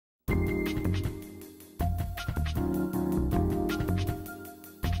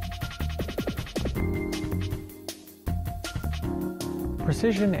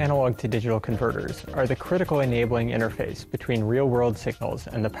Precision analog-to-digital converters are the critical enabling interface between real-world signals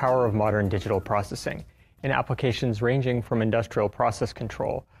and the power of modern digital processing in applications ranging from industrial process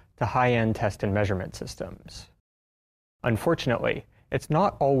control to high-end test and measurement systems. Unfortunately, it's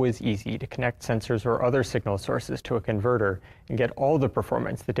not always easy to connect sensors or other signal sources to a converter and get all the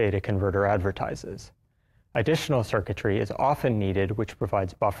performance the data converter advertises. Additional circuitry is often needed which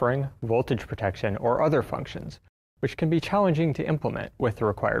provides buffering, voltage protection, or other functions, which can be challenging to implement with the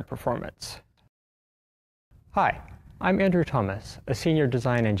required performance. Hi, I'm Andrew Thomas, a senior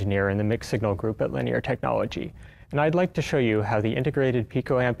design engineer in the mixed signal group at Linear Technology, and I'd like to show you how the integrated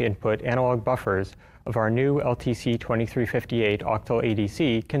picoamp input analog buffers of our new LTC2358 Octal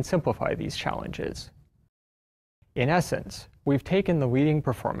ADC can simplify these challenges. In essence, we've taken the leading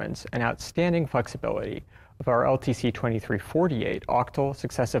performance and outstanding flexibility of our LTC2348 Octal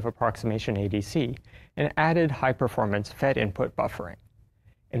successive approximation ADC and added high-performance FET input buffering.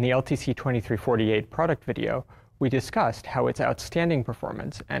 In the LTC2348 product video, we discussed how its outstanding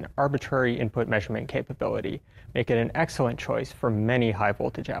performance and arbitrary input measurement capability make it an excellent choice for many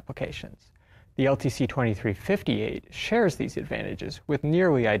high-voltage applications. The LTC2358 shares these advantages with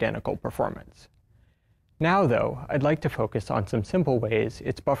nearly identical performance. Now, though, I'd like to focus on some simple ways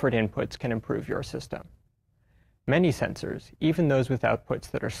its buffered inputs can improve your system. Many sensors, even those with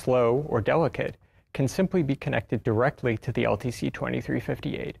outputs that are slow or delicate, can simply be connected directly to the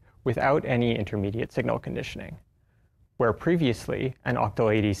LTC2358 without any intermediate signal conditioning. Where previously an Octal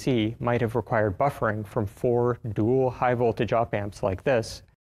ADC might have required buffering from 4 dual high-voltage op-amps like this,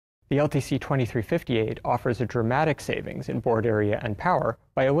 the LTC2358 offers a dramatic savings in board area and power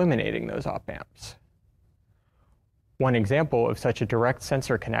by eliminating those op-amps. One example of such a direct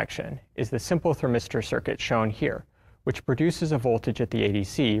sensor connection is the simple thermistor circuit shown here, which produces a voltage at the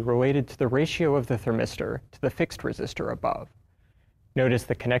ADC related to the ratio of the thermistor to the fixed resistor above. Notice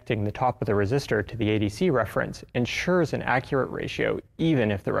that connecting the top of the resistor to the ADC reference ensures an accurate ratio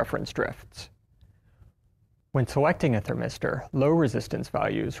even if the reference drifts. When selecting a thermistor, low resistance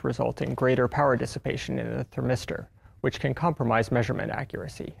values result in greater power dissipation in the thermistor, which can compromise measurement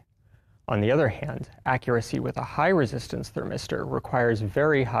accuracy. On the other hand, accuracy with a high-resistance thermistor requires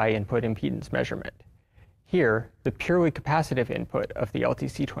very high input impedance measurement. Here, the purely capacitive input of the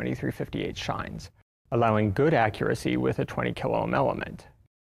LTC2358 shines, allowing good accuracy with a 20 kΩ element.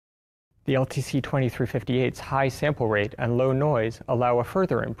 The LTC2358's high sample rate and low noise allow a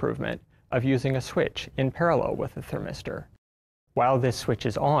further improvement of using a switch in parallel with the thermistor. While this switch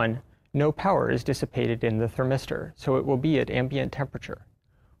is on, no power is dissipated in the thermistor, so it will be at ambient temperature.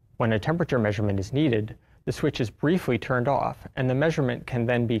 When a temperature measurement is needed, the switch is briefly turned off, and the measurement can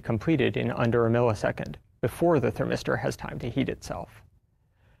then be completed in under a millisecond, before the thermistor has time to heat itself.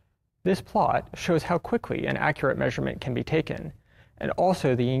 This plot shows how quickly an accurate measurement can be taken, and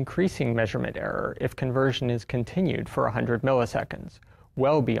also the increasing measurement error if conversion is continued for 100 milliseconds,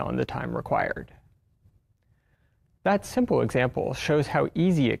 well beyond the time required. That simple example shows how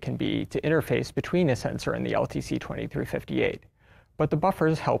easy it can be to interface between a sensor and the LTC2358. But the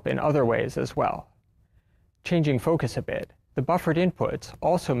buffers help in other ways as well. Changing focus a bit, the buffered inputs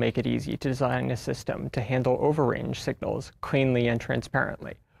also make it easy to design a system to handle overrange signals cleanly and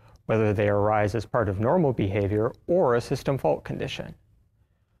transparently, whether they arise as part of normal behavior or a system fault condition.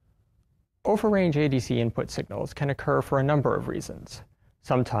 Overrange ADC input signals can occur for a number of reasons.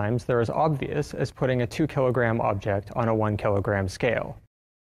 Sometimes they're as obvious as putting a 2 kilogram object on a 1 kilogram scale.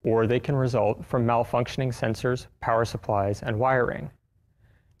 Or they can result from malfunctioning sensors, power supplies, and wiring.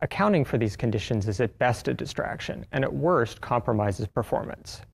 Accounting for these conditions is at best a distraction, and at worst compromises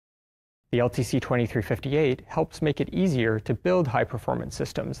performance. The LTC2358 helps make it easier to build high-performance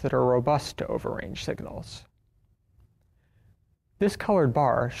systems that are robust to overrange signals. This colored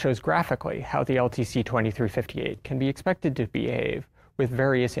bar shows graphically how the LTC2358 can be expected to behave with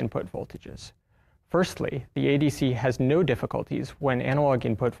various input voltages. Firstly, the ADC has no difficulties when analog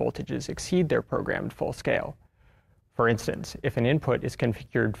input voltages exceed their programmed full scale. For instance, if an input is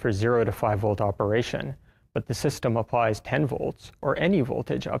configured for 0 to 5 volt operation, but the system applies 10 volts or any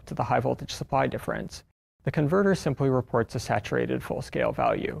voltage up to the high voltage supply difference, the converter simply reports a saturated full scale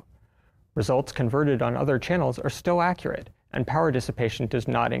value. Results converted on other channels are still accurate, and power dissipation does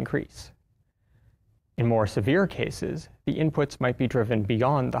not increase. In more severe cases, the inputs might be driven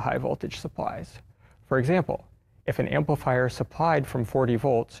beyond the high voltage supplies. For example, if an amplifier supplied from 40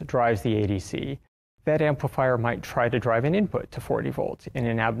 volts drives the ADC, that amplifier might try to drive an input to 40 volts in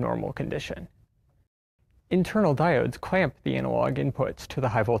an abnormal condition. Internal diodes clamp the analog inputs to the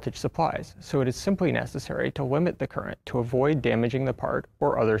high voltage supplies, so it is simply necessary to limit the current to avoid damaging the part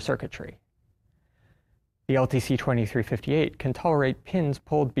or other circuitry. The LTC2358 can tolerate pins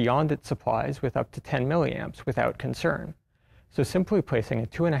pulled beyond its supplies with up to 10 milliamps without concern. So simply placing a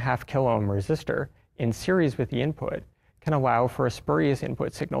 2.5 kilo-ohm resistor in series with the input can allow for a spurious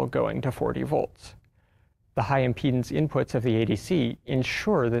input signal going to 40 volts. The high impedance inputs of the ADC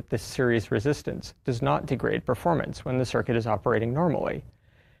ensure that this series resistance does not degrade performance when the circuit is operating normally,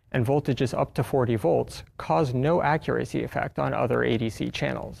 and voltages up to 40 volts cause no accuracy effect on other ADC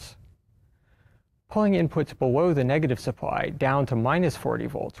channels. Pulling inputs below the negative supply down to minus 40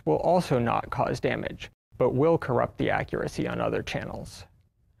 volts will also not cause damage, but will corrupt the accuracy on other channels.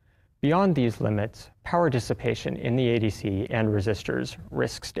 Beyond these limits, power dissipation in the ADC and resistors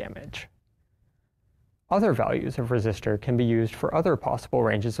risks damage. Other values of resistor can be used for other possible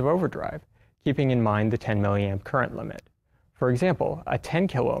ranges of overdrive, keeping in mind the 10 milliamp current limit. For example, a 10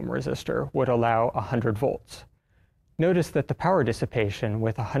 kilo-ohm resistor would allow 100 volts. Notice that the power dissipation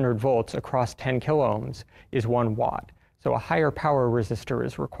with 100 volts across 10 kilo-ohms is 1 watt, so a higher power resistor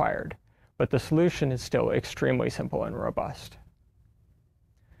is required, but the solution is still extremely simple and robust.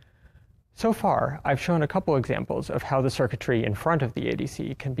 So far, I've shown a couple examples of how the circuitry in front of the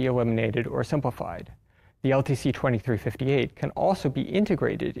ADC can be eliminated or simplified. The LTC2358 can also be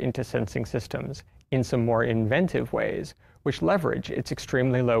integrated into sensing systems in some more inventive ways, which leverage its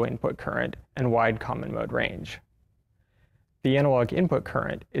extremely low input current and wide common mode range. The analog input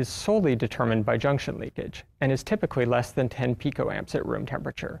current is solely determined by junction leakage and is typically less than 10 picoamps at room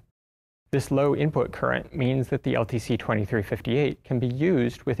temperature. This low input current means that the LTC2358 can be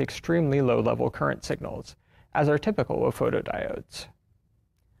used with extremely low-level current signals, as are typical of photodiodes.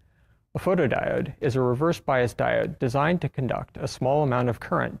 A photodiode is a reverse bias diode designed to conduct a small amount of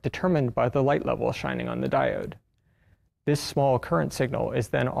current determined by the light level shining on the diode. This small current signal is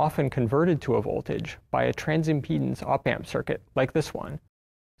then often converted to a voltage by a transimpedance op-amp circuit like this one,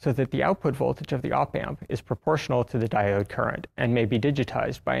 so that the output voltage of the op-amp is proportional to the diode current and may be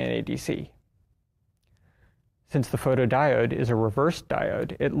digitized by an ADC. Since the photodiode is a reversed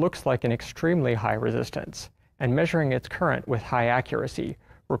diode, it looks like an extremely high resistance, and measuring its current with high accuracy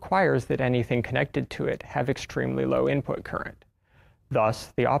requires that anything connected to it have extremely low input current.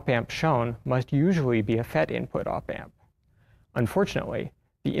 Thus, the op-amp shown must usually be a FET input op-amp. Unfortunately,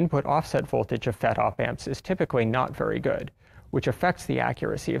 the input offset voltage of FET op-amps is typically not very good, which affects the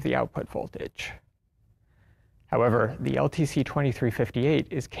accuracy of the output voltage. However, the LTC2358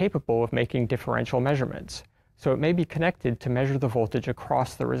 is capable of making differential measurements, so it may be connected to measure the voltage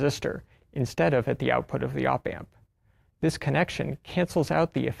across the resistor instead of at the output of the op-amp. This connection cancels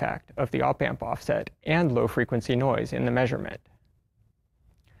out the effect of the op-amp offset and low-frequency noise in the measurement.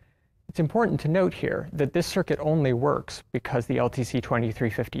 It's important to note here that this circuit only works because the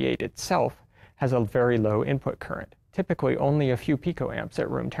LTC2358 itself has a very low input current, typically only a few picoamps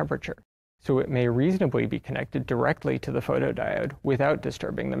at room temperature, so it may reasonably be connected directly to the photodiode without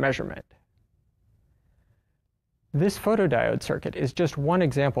disturbing the measurement. This photodiode circuit is just one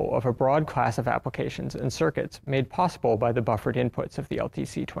example of a broad class of applications and circuits made possible by the buffered inputs of the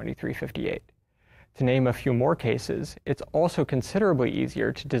LTC2358. To name a few more cases, it's also considerably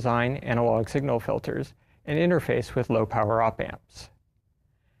easier to design analog signal filters and interface with low-power op-amps.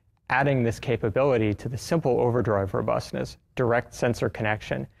 Adding this capability to the simple overdrive robustness, direct sensor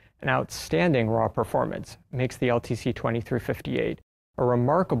connection, and outstanding raw performance makes the LTC2358 a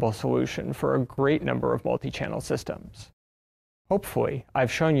remarkable solution for a great number of multi-channel systems. Hopefully,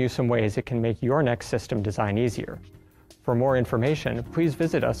 I've shown you some ways it can make your next system design easier. For more information, please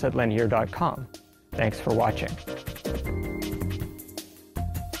visit us at linear.com. Thanks for watching.